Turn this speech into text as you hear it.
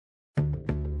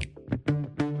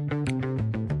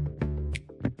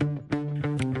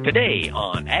Today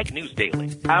on Ag News Daily.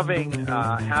 Having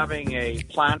a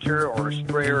planter or a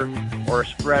sprayer or a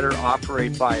spreader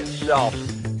operate by itself,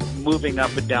 moving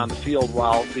up and down the field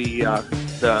while the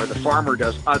farmer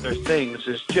does other things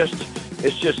is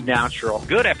just natural.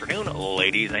 Good afternoon,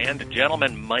 ladies and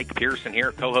gentlemen. Mike Pearson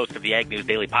here, co-host of the Ag News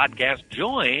Daily podcast,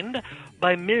 joined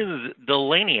by Ms.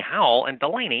 Delaney Howell. And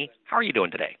Delaney, how are you doing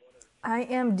today? I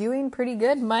am doing pretty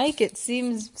good, Mike. It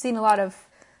seems I've seen a lot of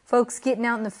folks getting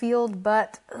out in the field,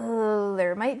 but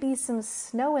there might be some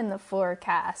snow in the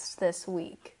forecast this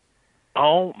week.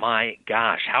 Oh my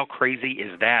gosh, how crazy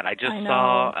is that? I just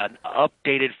saw an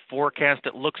updated forecast.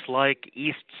 It looks like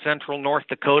east central North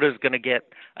Dakota is going to get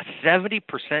a 70%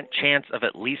 chance of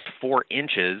at least 4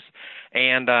 inches.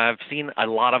 And I've seen a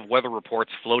lot of weather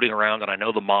reports floating around, and I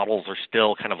know the models are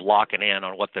still kind of locking in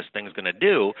on what this thing's going to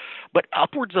do. But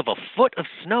upwards of a foot of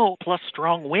snow plus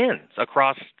strong winds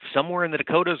across somewhere in the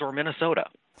Dakotas or Minnesota.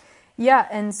 Yeah,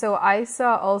 and so I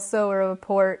saw also a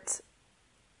report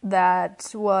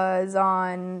that was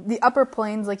on the upper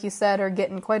plains, like you said, are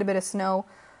getting quite a bit of snow.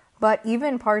 But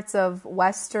even parts of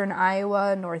western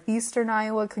Iowa, northeastern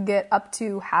Iowa could get up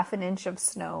to half an inch of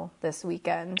snow this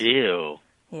weekend. Ew.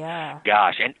 Yeah.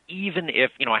 Gosh, and even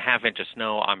if, a half inch of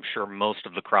snow, I'm sure most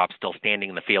of the crops still standing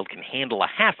in the field can handle a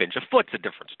half inch. A foot's a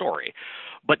different story.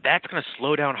 But that's going to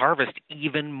slow down harvest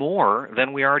even more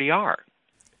than we already are.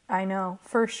 I know,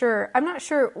 for sure. I'm not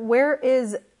sure, where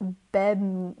is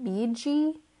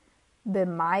Bemidji,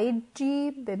 Minnesota?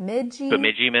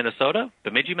 Bemidji,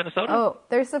 Minnesota? Oh,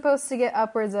 they're supposed to get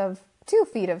upwards of 2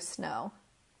 feet of snow.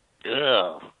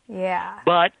 Ugh. Yeah.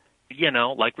 But,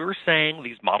 like we were saying,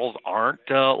 these models aren't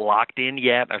locked in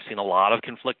yet. I've seen a lot of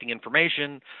conflicting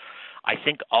information. I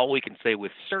think all we can say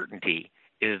with certainty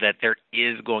is that there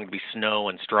is going to be snow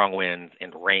and strong winds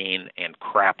and rain and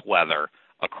crap weather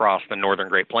across the northern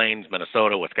Great Plains,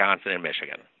 Minnesota, Wisconsin, and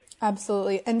Michigan.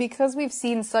 Absolutely. And because we've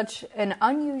seen such an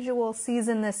unusual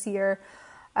season this year,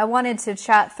 I wanted to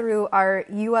chat through our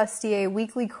USDA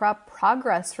weekly crop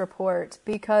progress report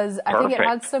because I think it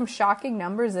had some shocking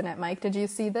numbers in it. Mike, did you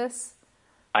see this?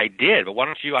 I did, but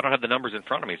I don't have the numbers in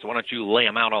front of me, so why don't you lay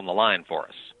them out on the line for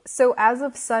us? So as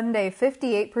of Sunday,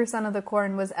 58% of the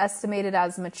corn was estimated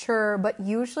as mature, but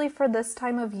usually for this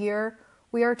time of year,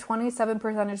 we are 27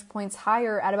 percentage points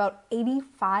higher at about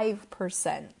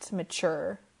 85%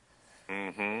 mature.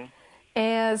 Mm-hmm.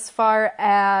 As far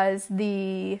as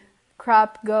the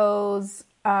crop goes,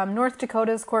 North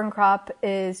Dakota's corn crop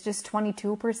is just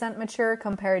 22% mature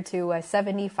compared to a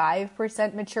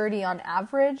 75% maturity on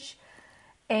average.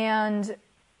 And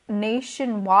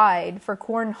nationwide, for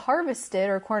corn harvested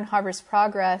or corn harvest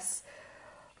progress,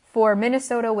 for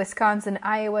Minnesota, Wisconsin,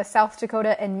 Iowa, South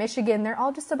Dakota, and Michigan, they're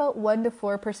all just about 1 to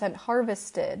 4%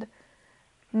 harvested.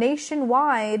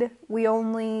 Nationwide, we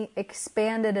only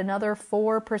expanded another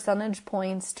 4 percentage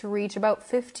points to reach about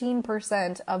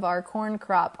 15% of our corn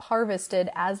crop harvested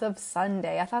as of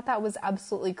Sunday. I thought that was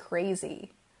absolutely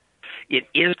crazy. It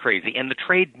is crazy, and the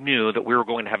trade knew that we were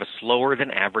going to have a slower than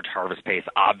average harvest pace,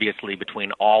 obviously,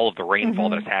 between all of the rainfall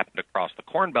that has happened across the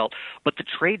Corn Belt, but the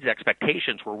trade's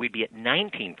expectations were we'd be at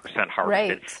 19%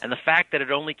 harvested, right. And the fact that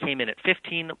it only came in at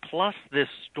 15, plus this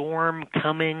storm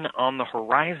coming on the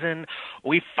horizon,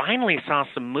 we finally saw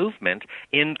some movement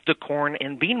in the corn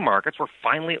and bean markets where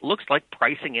finally it looks like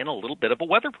pricing in a little bit of a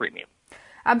weather premium.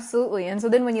 Absolutely. And so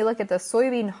then when you look at the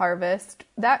soybean harvest,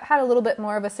 that had a little bit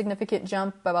more of a significant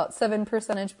jump, about 7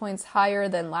 percentage points higher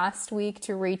than last week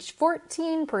to reach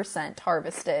 14%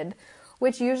 harvested,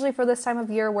 which usually for this time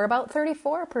of year, we're about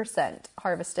 34%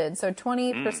 harvested. So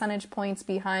 20 percentage points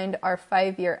behind our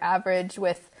 5-year average,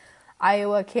 with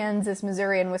Iowa, Kansas,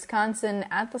 Missouri, and Wisconsin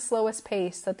at the slowest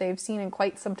pace that they've seen in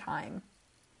quite some time.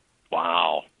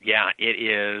 Wow. Yeah, it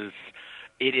is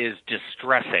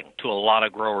distressing to a lot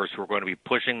of growers who are going to be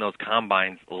pushing those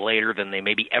combines later than they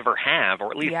maybe ever have,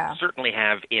 or at least certainly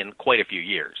have in quite a few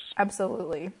years.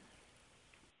 Absolutely.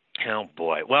 Oh,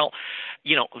 boy. Well,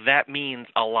 that means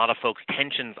a lot of folks'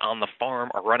 tensions on the farm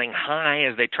are running high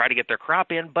as they try to get their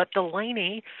crop in. But,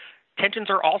 Delaney, tensions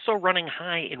are also running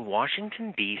high in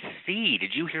Washington, D.C.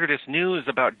 Did you hear this news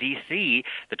about D.C.,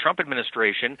 the Trump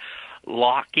administration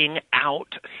locking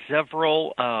out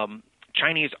several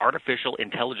Chinese artificial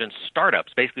intelligence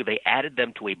startups? Basically, they added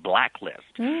them to a blacklist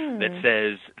that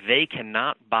says they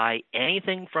cannot buy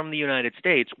anything from the United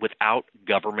States without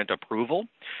government approval,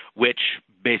 which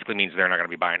basically means they're not going to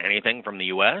be buying anything from the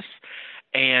U.S.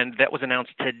 And that was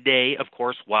announced today, of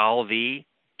course, while the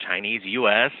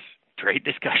Chinese-U.S. trade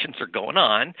discussions are going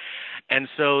on. And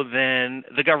so then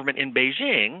the government in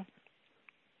Beijing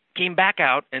came back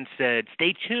out and said,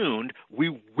 stay tuned,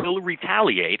 we will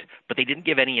retaliate, but they didn't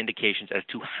give any indications as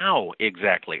to how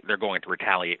exactly they're going to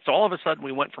retaliate. So all of a sudden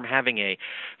we went from having a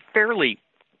fairly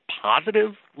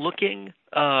positive-looking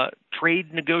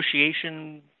trade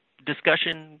negotiation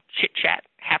discussion, chit-chat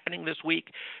happening this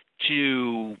week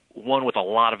to one with a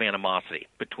lot of animosity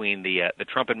between the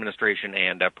Trump administration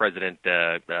and President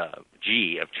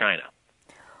Xi of China.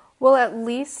 Well, at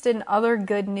least in other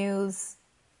good news,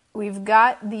 we've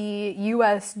got the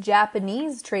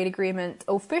U.S.-Japanese trade agreement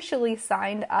officially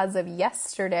signed as of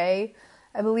yesterday.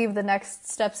 I believe the next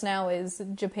steps now is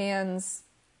Japan's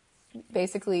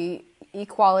basically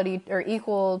equality or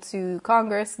equal to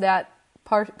Congress. That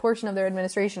portion of their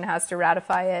administration has to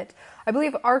ratify it. I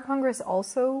believe our Congress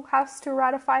also has to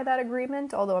ratify that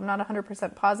agreement, although I'm not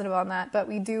 100% positive on that. But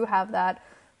we do have that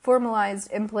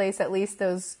formalized in place, at least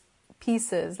those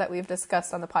pieces that we've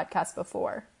discussed on the podcast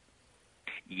before.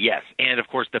 Yes, and of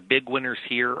course the big winners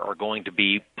here are going to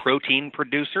be protein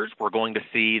producers. We're going to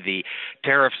see the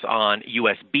tariffs on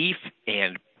U.S. beef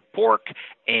and pork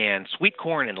and sweet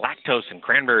corn and lactose and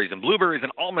cranberries and blueberries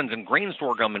and almonds and grain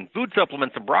sorghum and food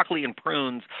supplements and broccoli and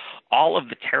prunes. All of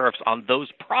the tariffs on those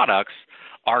products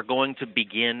are going to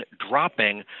begin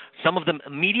dropping, some of them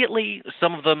immediately,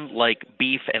 some of them, like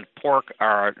beef and pork,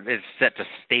 is set to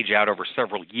stage out over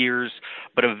several years,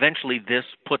 but eventually this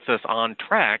puts us on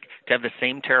track to have the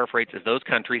same tariff rates as those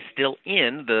countries still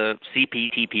in the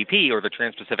CPTPP, or the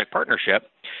Trans-Pacific Partnership,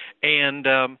 and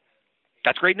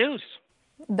that's great news.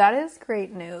 That is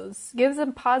great news. Gives a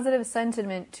positive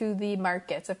sentiment to the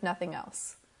markets, if nothing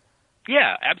else.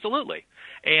 Yeah, absolutely.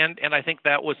 And I think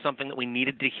that was something that we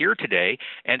needed to hear today,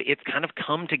 and it's kind of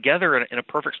come together in a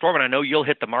perfect storm. And I know you'll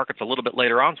hit the markets a little bit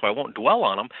later on, so I won't dwell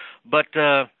on them. But,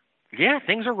 yeah,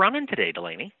 things are running today,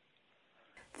 Delaney.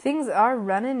 Things are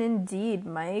running indeed,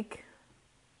 Mike.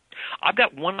 I've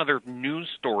got one other news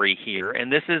story here,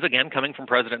 and this is, again, coming from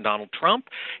President Donald Trump.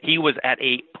 He was at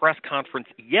a press conference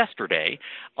yesterday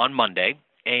on Monday,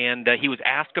 and he was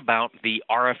asked about the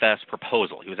RFS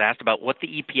proposal. He was asked about what the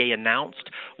EPA announced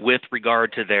with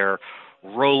regard to their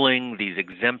rolling these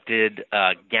exempted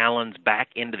gallons back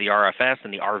into the RFS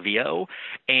and the RVO,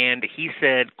 and he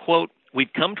said, quote,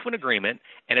 "We've come to an agreement,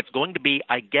 and it's going to be,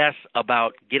 I guess,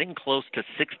 about getting close to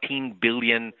 16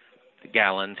 billion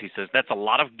gallons." He says, "That's a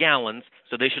lot of gallons,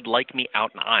 so they should like me out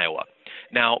in Iowa."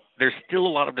 Now, there's still a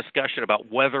lot of discussion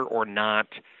about whether or not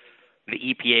the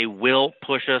EPA will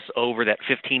push us over that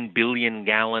 15 billion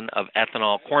gallon of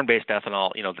ethanol, corn-based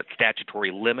ethanol, that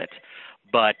statutory limit.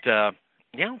 But,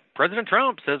 President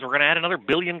Trump says we're going to add another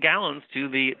billion gallons to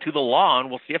the law,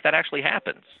 and we'll see if that actually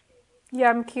happens.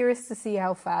 Yeah, I'm curious to see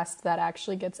how fast that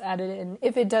actually gets added in,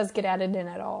 if it does get added in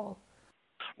at all.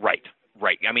 Right.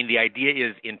 I mean, the idea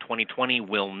is in 2020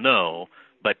 we'll know,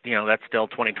 but, that's still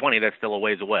 2020. That's still a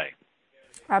ways away.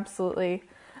 Absolutely.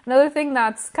 Another thing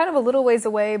that's kind of a little ways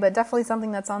away, but definitely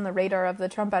something that's on the radar of the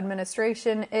Trump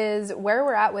administration, is where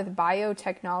we're at with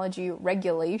biotechnology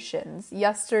regulations.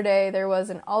 Yesterday, there was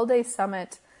an all-day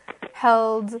summit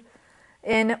held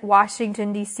in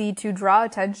Washington, D.C. to draw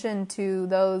attention to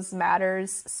those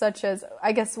matters, such as,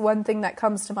 I guess one thing that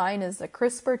comes to mind is the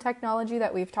CRISPR technology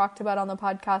that we've talked about on the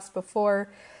podcast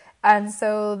before. And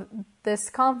so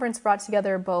this conference brought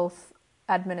together both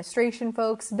administration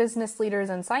folks, business leaders,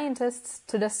 and scientists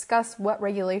to discuss what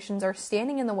regulations are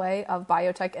standing in the way of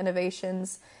biotech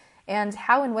innovations and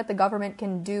how and what the government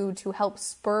can do to help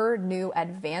spur new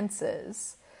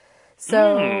advances.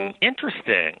 So,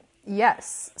 interesting.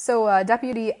 Yes. So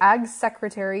Deputy Ag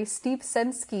Secretary Steve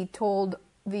Censky told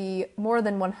the more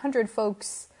than 100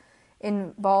 folks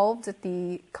involved at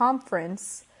the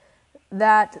conference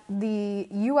that the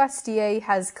USDA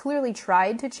has clearly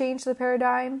tried to change the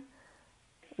paradigm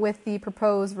with the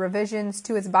proposed revisions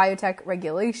to its biotech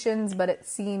regulations, but it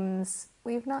seems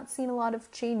we've not seen a lot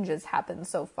of changes happen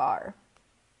so far.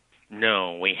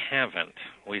 No, we haven't.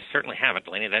 We certainly haven't,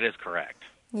 Delaney. That is correct.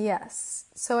 Yes.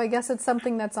 So I guess it's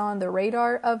something that's on the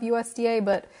radar of USDA,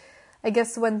 but I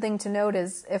guess one thing to note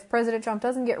is if President Trump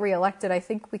doesn't get reelected, I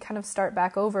think we kind of start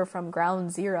back over from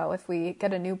ground zero if we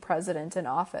get a new president in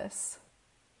office.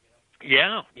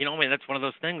 Yeah. That's one of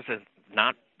those things that's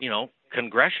not,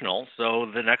 congressional, so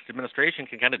the next administration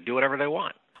can kind of do whatever they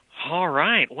want. All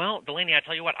right. Well, Delaney, I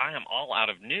tell you what, I am all out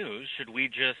of news. Should we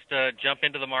just jump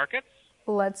into the markets?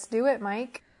 Let's do it,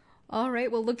 Mike. All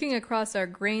right. Well, looking across our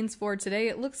grains for today,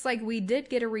 it looks like we did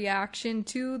get a reaction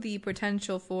to the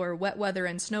potential for wet weather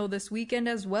and snow this weekend,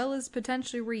 as well as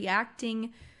potentially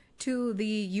reacting to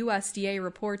the USDA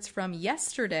reports from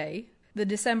yesterday. The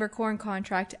December corn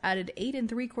contract added 8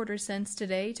 3/4 cents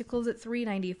today to close at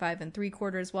 $3.95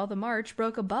 3/4, while the March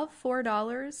broke above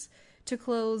 $4 to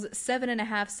close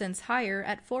 7.5 cents higher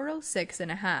at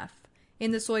 $4.06.5.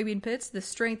 In the soybean pits, the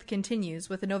strength continues,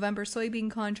 with the November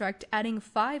soybean contract adding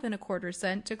 5 1/4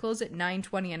 cents to close at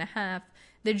 $9.20.5.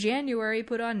 The January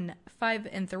put on 5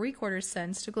 3/4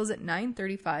 cents to close at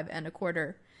 $9.35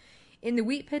 1/4. In the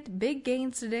wheat pit, big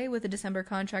gains today, with the December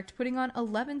contract putting on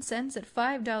 11 cents at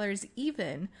 $5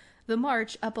 even. The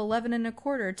March up 11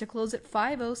 1/4 to close at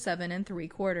 $5.07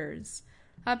 3/4.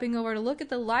 Hopping over to look at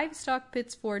the livestock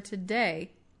pits for today.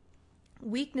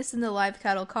 Weakness in the live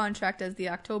cattle contract as the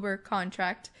October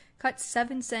contract cut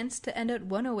 7 cents to end at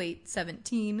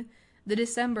 108.17. The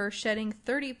December shedding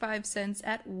 35 cents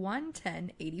at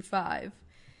 110.85.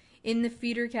 In the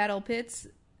feeder cattle pits,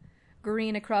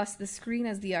 green across the screen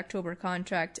as the October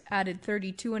contract added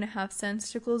 32.5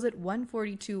 cents to close at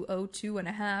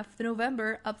 142.02.5. The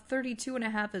November up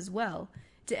 32.5 as well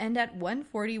to end at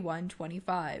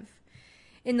 141.25.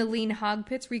 In the lean hog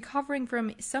pits, recovering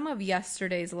from some of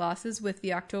yesterday's losses, with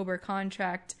the October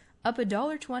contract up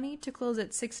 $1.20 to close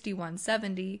at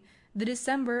 61.70. The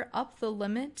December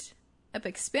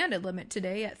expanded limit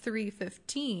today at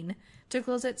 3.15 to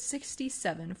close at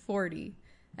 67.40.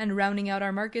 And rounding out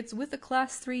our markets with the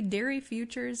Class 3 dairy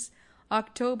futures,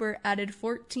 October added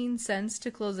 14 cents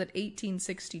to close at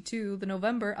 18.62. The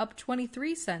November up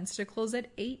 23 cents to close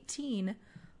at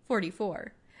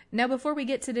 18.44. Now, before we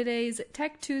get to today's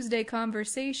Tech Tuesday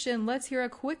conversation, let's hear a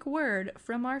quick word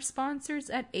from our sponsors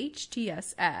at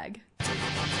HTS Ag.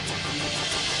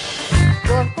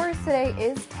 Well, of course, today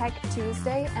is Tech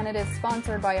Tuesday, and it is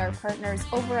sponsored by our partners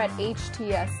over at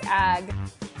HTS Ag.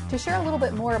 To share a little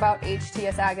bit more about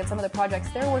HTS Ag and some of the projects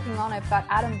they're working on, I've got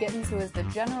Adam Gittins, who is the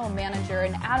general manager.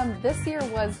 And Adam, this year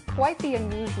was quite the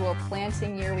unusual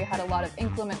planting year. We had a lot of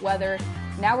inclement weather.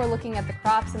 Now we're looking at the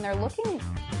crops, and they're looking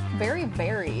very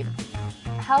varied.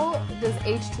 How does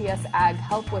HTS Ag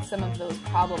help with some of those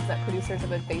problems that producers have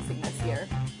been facing this year?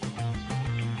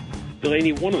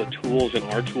 Delaney, one of the tools in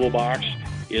our toolbox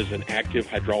is an active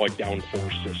hydraulic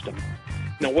downforce system.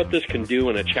 Now, what this can do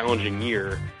in a challenging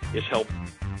year is help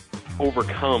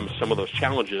overcome some of those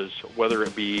challenges, whether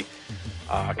it be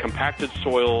compacted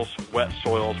soils, wet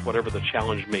soils, whatever the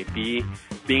challenge may be,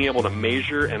 being able to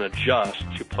measure and adjust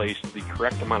to place the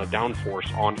correct amount of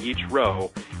downforce on each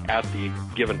row at the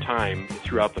given time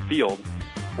throughout the field,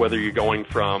 whether you're going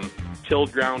from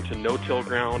tilled ground to no-till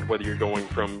ground, whether you're going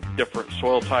from different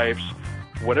soil types,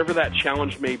 whatever that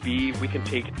challenge may be, we can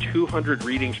take 200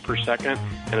 readings per second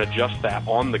and adjust that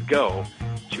on the go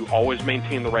to always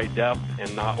maintain the right depth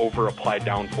and not over-apply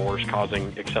downforce,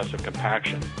 causing excessive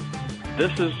compaction.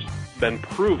 This has been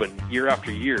proven year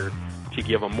after year to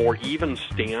give a more even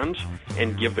stand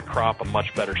and give the crop a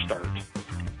much better start.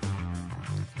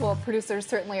 Well, producers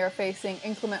certainly are facing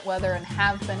inclement weather and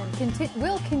have been and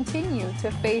will continue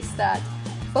to face that.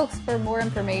 Folks, for more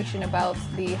information about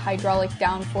the hydraulic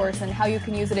downforce and how you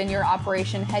can use it in your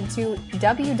operation, head to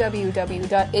www.htsag.com.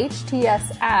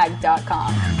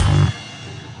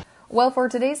 Well, for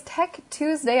today's Tech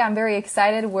Tuesday, I'm very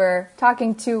excited. We're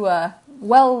talking to a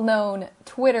well-known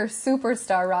Twitter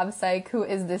superstar, Rob Syke, who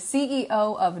is the CEO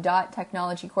of DOT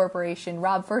Technology Corporation.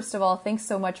 Rob, first of all, thanks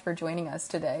so much for joining us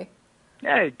today.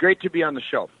 Hey, great to be on the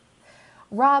show.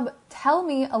 Rob, tell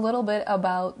me a little bit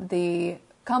about the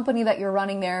company that you're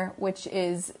running there, which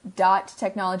is DOT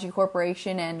Technology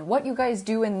Corporation, and what you guys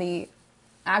do in the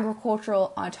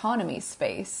agricultural autonomy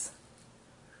space.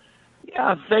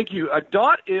 Yeah, thank you.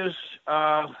 DOT is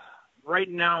right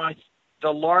now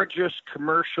the largest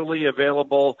commercially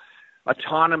available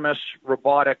autonomous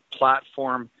robotic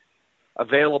platform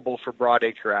available for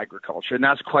broadacre agriculture, and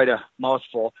that's quite a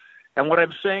mouthful. And what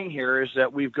I'm saying here is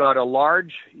that we've got a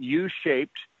large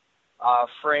U-shaped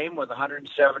frame with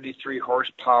 173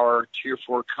 horsepower Tier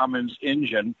 4 Cummins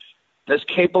engine that's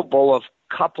capable of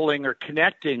coupling or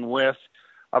connecting with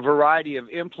a variety of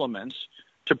implements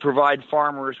to provide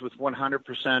farmers with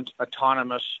 100%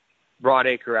 autonomous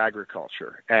broadacre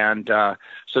agriculture. And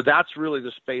so that's really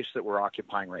the space that we're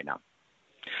occupying right now.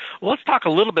 Well, let's talk a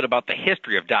little bit about the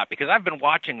history of DOT, because I've been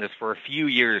watching this for a few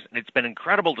years, and it's been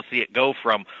incredible to see it go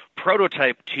from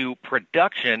prototype to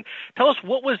production. Tell us,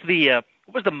 what was the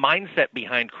mindset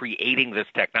behind creating this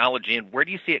technology, and where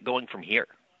do you see it going from here?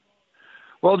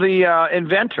 Well, the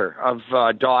inventor of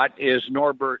DOT is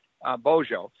Norbert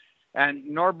Bojo. And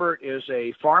Norbert is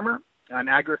a farmer, an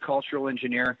agricultural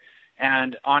engineer,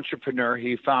 and entrepreneur.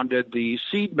 He founded the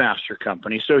Seedmaster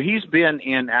Company. So he's been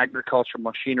in agricultural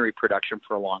machinery production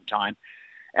for a long time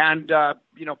and,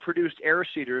 produced air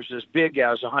seeders as big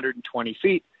as 120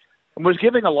 feet was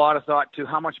giving a lot of thought to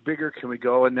how much bigger can we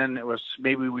go, and then it was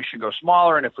maybe we should go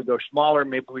smaller, and if we go smaller,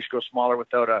 maybe we should go smaller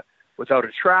without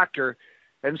a tractor.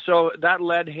 And so that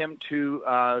led him to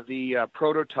the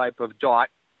prototype of Dot.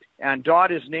 And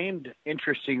Dot is named,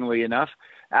 interestingly enough,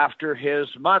 after his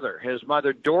mother. His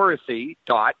mother, Dorothy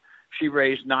Dot, she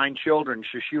raised 9 children.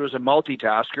 So she was a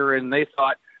multitasker, and they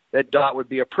thought that Dot would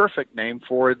be a perfect name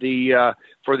for the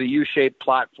U-shaped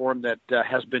platform that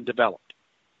has been developed.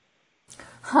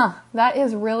 Huh, that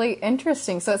is really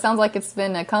interesting. So it sounds like it's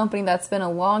been a company that's been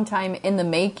a long time in the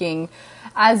making.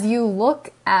 As you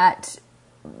look at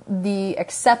the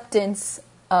acceptance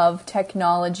of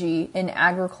technology in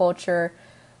agriculture,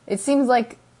 it seems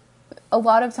like a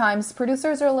lot of times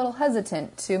producers are a little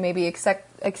hesitant to maybe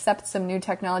accept some new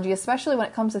technology, especially when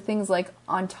it comes to things like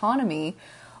autonomy.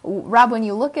 Rob, when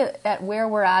you look at where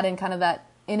we're at in kind of that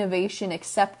innovation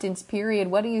acceptance period,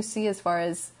 what do you see as far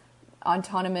as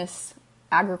autonomous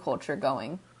agriculture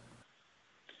going?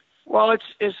 Well,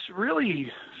 it's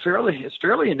really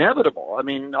fairly inevitable. I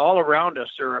mean, all around us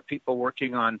there are people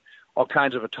working on all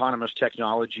kinds of autonomous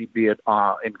technology, be it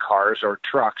in cars or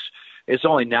trucks. It's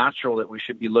only natural that we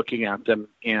should be looking at them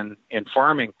in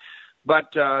farming.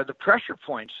 But the pressure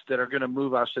points that are going to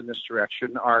move us in this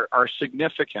direction are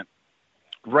significant.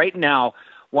 Right now,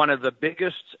 one of the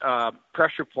biggest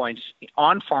pressure points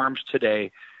on farms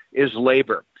today is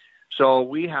labor. So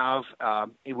we have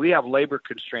labor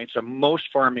constraints on most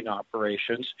farming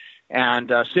operations,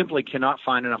 and simply cannot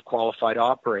find enough qualified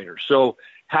operators. So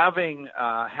having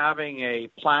a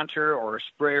planter or a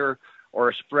sprayer or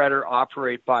a spreader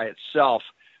operate by itself,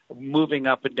 moving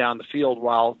up and down the field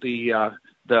while the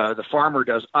farmer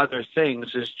does other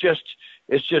things, is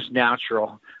just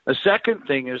natural. The second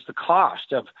thing is the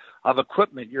cost of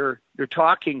equipment. You're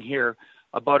talking here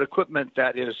about equipment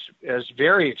that is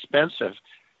very expensive.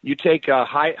 You take a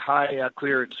high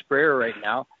clearance sprayer right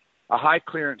now. A high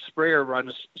clearance sprayer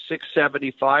runs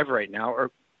 $675 right now,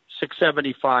 or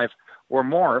 $675 or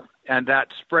more, and that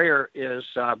sprayer is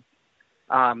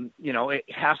it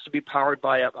has to be powered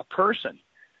by a person.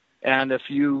 And if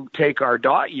you take our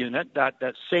Dot unit,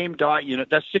 that same Dot unit,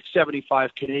 that's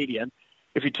 $675 Canadian.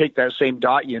 If you take that same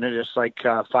Dot unit, it's like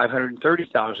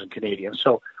 530,000 Canadian.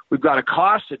 So we've got a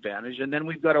cost advantage, and then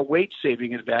we've got a weight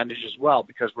saving advantage as well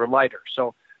because we're lighter.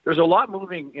 So there's a lot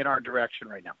moving in our direction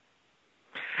right now.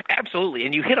 Absolutely,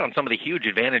 and you hit on some of the huge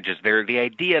advantages there. The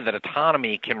idea that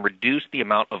autonomy can reduce the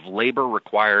amount of labor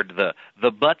required, the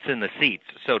butts in the seats,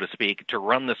 so to speak, to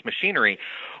run this machinery.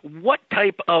 What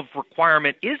type of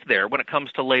requirement is there when it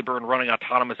comes to labor and running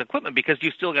autonomous equipment? Because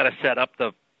you still got to set up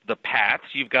the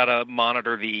paths, you've got to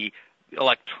monitor the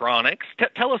electronics.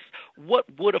 Tell us, what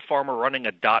would a farmer running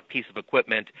a Dot piece of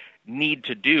equipment need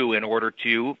to do in order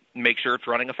to make sure it's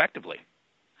running effectively?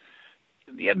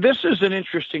 Yeah, this is an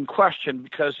interesting question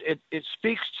because it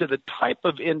speaks to the type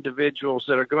of individuals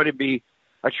that are going to be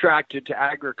attracted to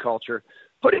agriculture.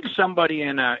 Putting somebody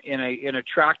in a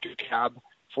tractor cab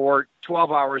for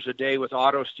 12 hours a day with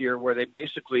auto steer, where they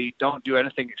basically don't do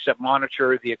anything except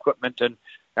monitor the equipment and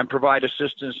provide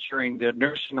assistance during the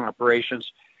nursing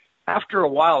operations, after a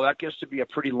while that gets to be a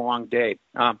pretty long day.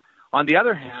 On the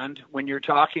other hand, when you're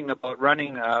talking about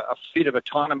running a fleet of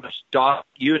autonomous Dot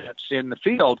units in the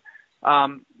field,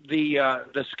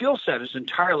 the skill set is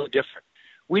entirely different.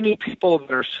 We need people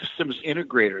that are systems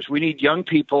integrators. We need young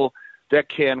people that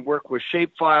can work with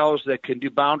shape files, that can do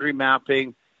boundary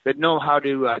mapping, that know how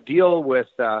to deal with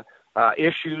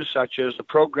issues such as the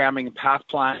programming and path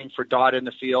planning for Dot in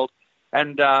the field.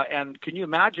 And can you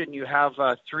imagine you have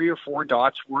 3 or 4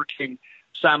 Dots working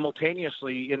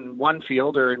simultaneously in one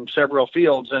field or in several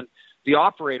fields, and the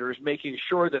operator is making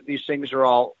sure that these things are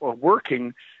all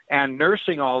working and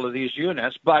nursing all of these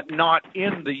units, but not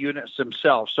in the units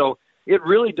themselves. So it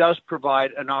really does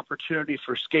provide an opportunity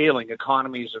for scaling,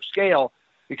 economies of scale,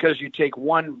 because you take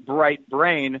one bright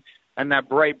brain, and that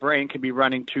bright brain can be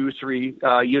running 2, 3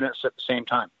 units at the same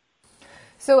time.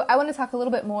 So I want to talk a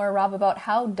little bit more, Rob, about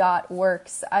how Dot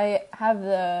works. I have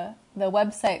the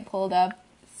website pulled up,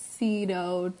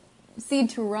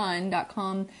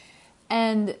 seed2run.com.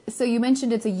 And so you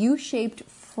mentioned it's a U-shaped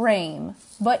frame,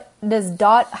 but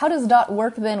how does Dot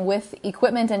work then with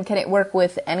equipment, and can it work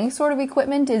with any sort of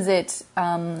equipment? Is it,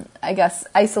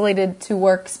 isolated to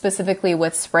work specifically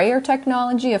with sprayer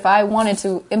technology? If I wanted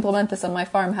to implement this on my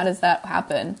farm, how does that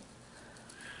happen?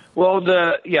 Well,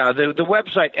 the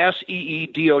website,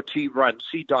 SEEDOT run,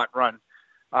 C.run,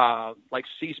 like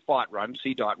C-spot run,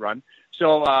 C.run.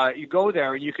 So you go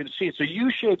there and you can see it's a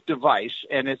U-shaped device,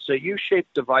 and it's a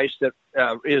U-shaped device that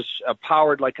is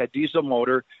powered like a diesel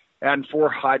motor and 4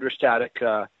 hydrostatic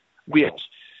wheels.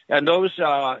 And those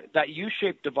that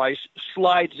U-shaped device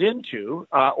slides into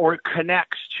or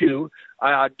connects to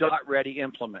dot ready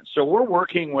implements. So we're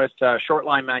working with short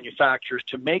line manufacturers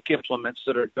to make implements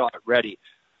that are dot ready.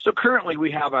 So currently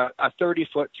we have a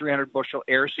 30-foot, 300-bushel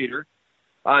air seeder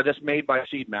that's made by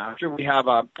Seedmaster. We have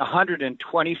a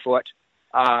 120-foot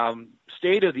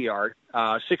state-of-the-art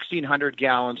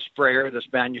 1,600-gallon sprayer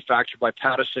that's manufactured by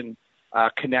Pattison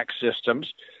Connect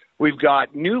Systems. We've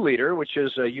got New Leader, which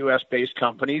is a U.S.-based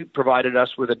company, provided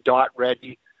us with a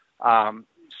dot-ready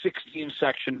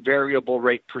 16-section variable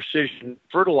rate precision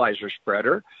fertilizer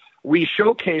spreader. We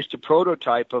showcased a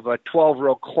prototype of a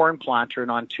 12-row corn planter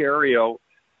in Ontario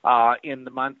in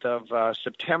the month of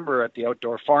September at the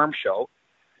Outdoor Farm Show.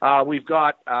 We've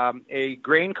got a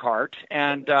grain cart,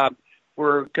 and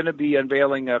we're going to be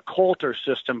unveiling a coulter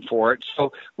system for it.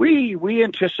 So we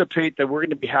anticipate that we're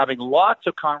going to be having lots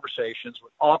of conversations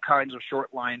with all kinds of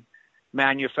short line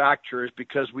manufacturers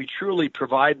because we truly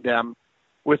provide them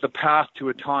with a path to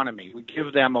autonomy. We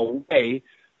give them a way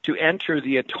to enter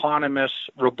the autonomous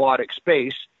robotic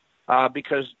space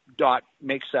because DOT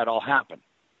makes that all happen.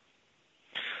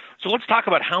 So let's talk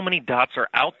about how many DOTs are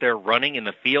out there running in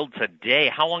the field today.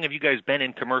 How long have you guys been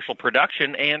in commercial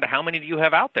production, and how many do you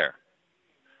have out there?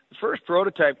 The first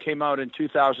prototype came out in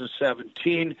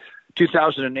 2017,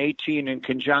 2018 in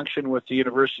conjunction with the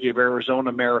University of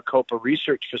Arizona Maricopa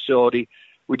Research Facility.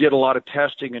 We did a lot of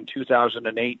testing in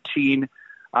 2018.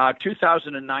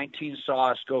 2019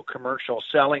 saw us go commercial,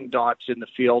 selling DOTs in the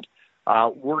field,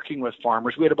 working with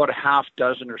farmers. We had about a half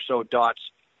dozen or so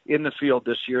DOTs in the field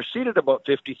this year, seeded about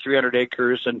 5,300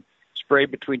 acres and sprayed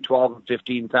between 12 and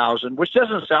 15,000, which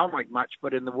doesn't sound like much,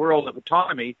 but in the world of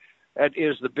autonomy, it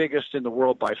is the biggest in the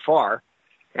world by far.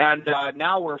 And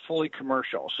now we're fully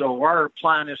commercial. So our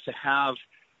plan is to have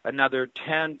another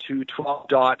 10 to 12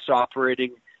 DOTs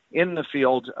operating in the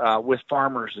field with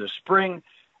farmers this spring.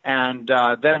 And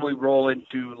then we roll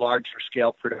into larger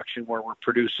scale production where we're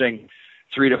producing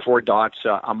 3 to 4 DOTs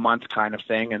a month kind of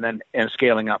thing, and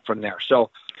scaling up from there. So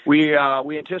we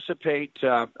anticipate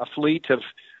a fleet of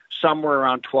somewhere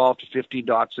around 12 to 15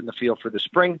 DOTs in the field for the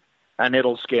spring, and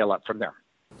it'll scale up from there.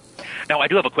 Now, I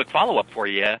do have a quick follow-up for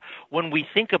you. When we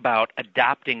think about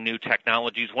adopting new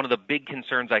technologies, one of the big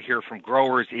concerns I hear from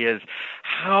growers is,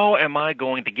 how am I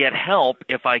going to get help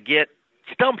if I get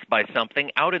stumped by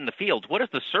something out in the field? What does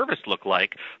the service look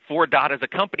like for DOT as a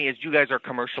company as you guys are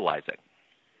commercializing?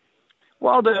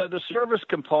 Well, the service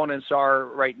components are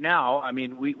right now. I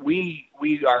mean, we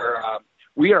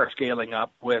are scaling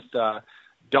up with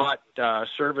DOT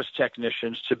service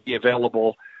technicians to be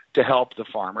available to help the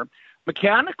farmer.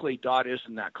 Mechanically, DOT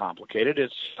isn't that complicated.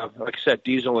 It's, like I said,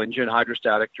 diesel engine,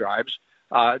 hydrostatic drives.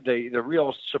 The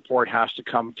real support has to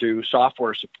come through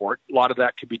software support. A lot of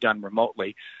that can be done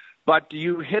remotely. But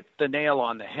you hit the nail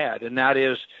on the head, and that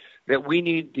is that we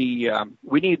need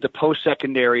the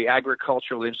post-secondary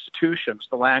agricultural institutions,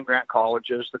 the land-grant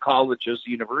colleges, the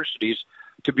universities,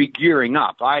 to be gearing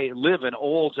up. I live in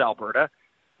Olds, Alberta,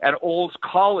 and Olds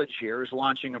College here is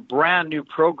launching a brand new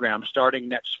program starting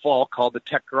next fall called the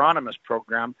Techgronomist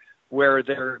program, where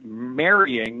they're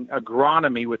marrying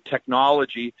agronomy with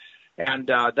technology, and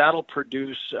that'll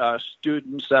produce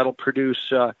students, that'll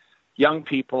produce young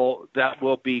people that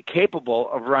will be capable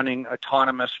of running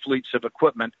autonomous fleets of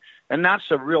equipment. And that's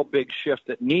a real big shift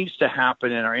that needs to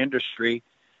happen in our industry.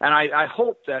 And I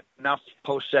hope that enough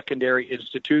post-secondary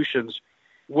institutions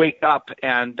wake up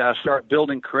and start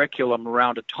building curriculum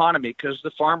around autonomy, because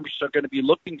the farmers are going to be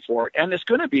looking for it. And it's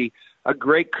going to be a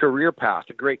great career path,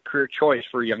 a great career choice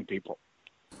for young people.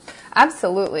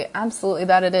 Absolutely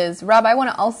that it is. Rob, I want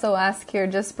to also ask here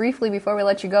just briefly before we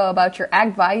let you go about your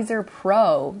AgVisor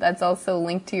Pro that's also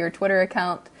linked to your Twitter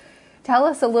account. Tell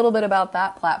us a little bit about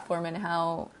that platform and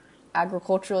how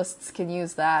agriculturalists can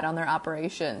use that on their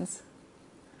operations.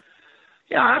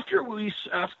 Yeah,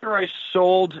 after I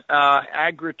sold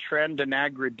AgriTrend and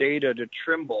AgriData to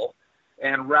Trimble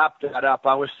and wrapped that up,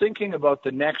 I was thinking about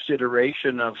the next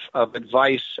iteration of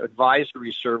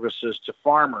advisory services to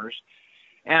farmers,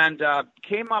 and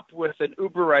came up with an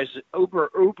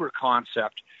Uber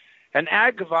concept. And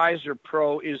AgVisor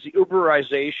Pro is the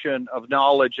Uberization of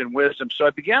knowledge and wisdom. So I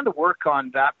began to work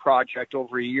on that project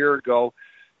over a year ago.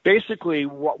 Basically,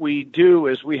 what we do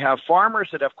is we have farmers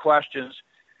that have questions,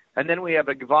 and then we have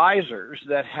advisors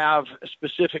that have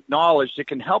specific knowledge that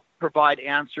can help provide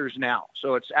answers now.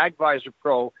 So it's AgVisor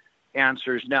Pro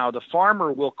Answers Now. The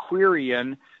farmer will query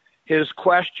in his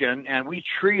question, and we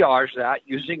triage that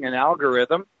using an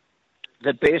algorithm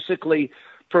that basically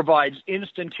provides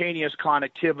instantaneous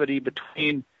connectivity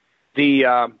between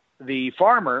the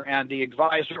farmer and the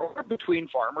advisor, or between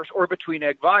farmers, or between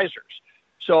advisors.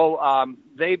 So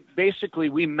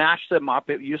we match them up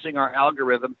using our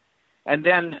algorithm. And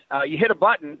then you hit a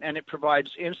button, and it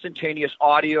provides instantaneous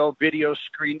audio, video,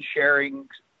 screen sharing,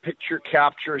 picture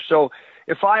capture. So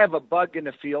if I have a bug in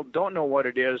the field, don't know what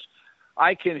it is,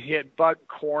 I can hit bug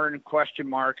corn ?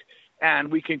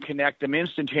 And we can connect them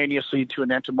instantaneously to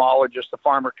an entomologist. The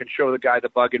farmer can show the guy the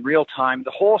bug in real time. The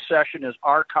whole session is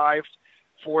archived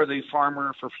for the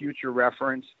farmer for future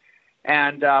reference.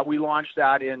 And we launched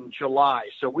that in July.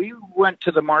 So we went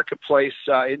to the marketplace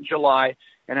in July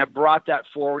and have brought that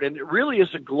forward. And it really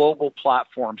is a global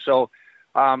platform. So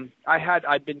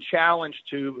I'd been challenged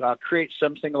to create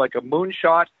something like a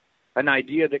moonshot, an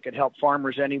idea that could help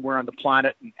farmers anywhere on the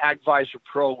planet. And AgVisor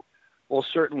Pro will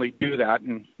certainly do that.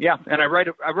 And I write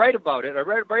about it. I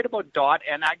write about DOT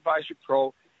and AgVisor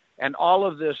Pro and all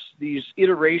of these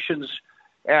iterations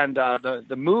and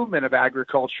the movement of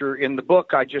agriculture in the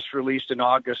book I just released in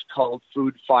August called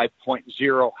Food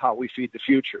 5.0, How We Feed the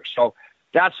Future. So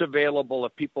that's available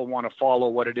if people want to follow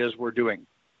what it is we're doing.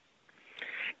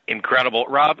 Incredible.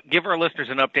 Rob, give our listeners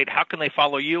an update. How can they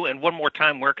follow you? And one more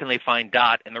time, where can they find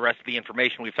DOT and the rest of the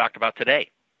information we've talked about today?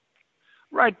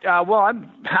 Right. Well, I'm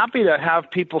happy to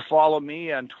have people follow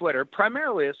me on Twitter.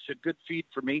 Primarily, it's a good feed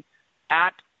for me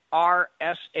at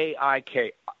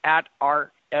RSAIK,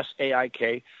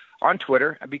 on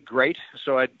Twitter. That'd be great.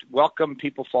 So I'd welcome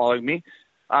people following me.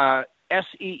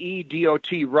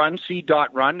 SEEDOT run,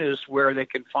 C.run is where they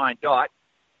can find DOT.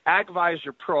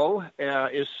 AgVisor Pro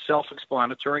is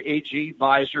self-explanatory,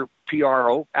 AgVisor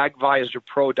Pro,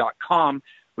 agvisorpro.com.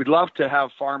 We'd love to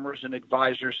have farmers and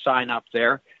advisors sign up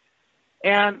there.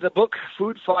 And the book,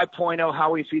 Food 5.0,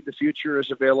 How We Feed the Future,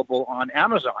 is available on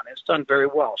Amazon. It's done very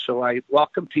well. So I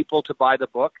welcome people to buy the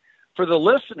book. For the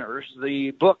listeners,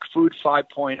 the book, Food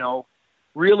 5.0,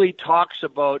 really talks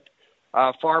about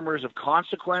farmers of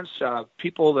consequence,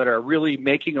 people that are really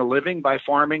making a living by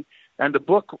farming. And the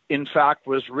book, in fact,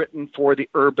 was written for the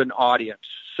urban audience.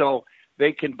 So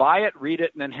they can buy it, read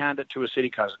it, and then hand it to a city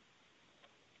cousin.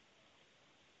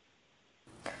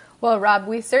 Well, Rob,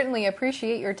 we certainly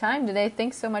appreciate your time today.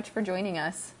 Thanks so much for joining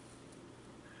us.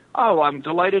 Oh, I'm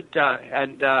delighted,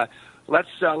 and let's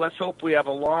hope we have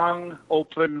a long,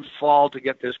 open fall to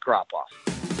get this crop off.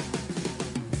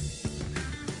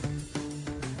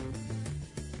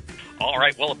 All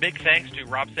right. Well, a big thanks to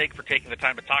Rob Saik for taking the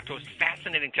time to talk to us.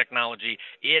 Fascinating technology.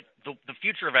 The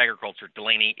future of agriculture,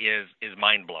 Delaney, is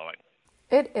mind-blowing.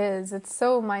 It is. It's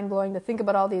so mind-blowing to think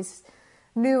about all these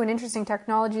new and interesting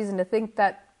technologies and to think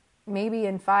that maybe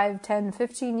in 5, 10,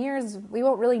 15 years, we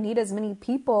won't really need as many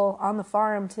people on the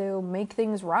farm to make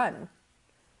things run.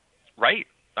 Right.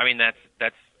 I mean, that's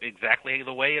exactly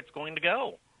the way it's going to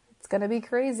go. It's going to be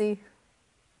crazy.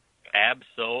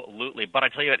 Absolutely. But I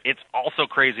tell you what, it's also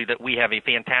crazy that we have a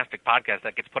fantastic podcast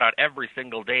that gets put out every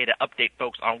single day to update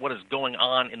folks on what is going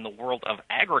on in the world of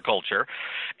agriculture.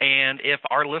 And if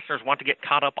our listeners want to get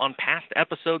caught up on past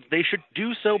episodes, they should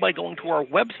do so by going to our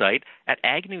website at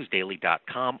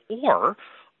agnewsdaily.com, or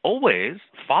always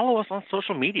follow us on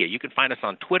social media. You can find us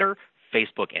on Twitter,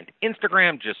 Facebook, and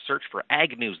Instagram. Just search for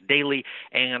Ag News Daily,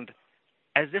 and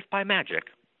as if by magic,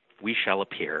 we shall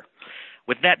appear.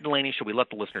 With that, Delaney, shall we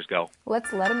let the listeners go?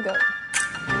 Let's let them go.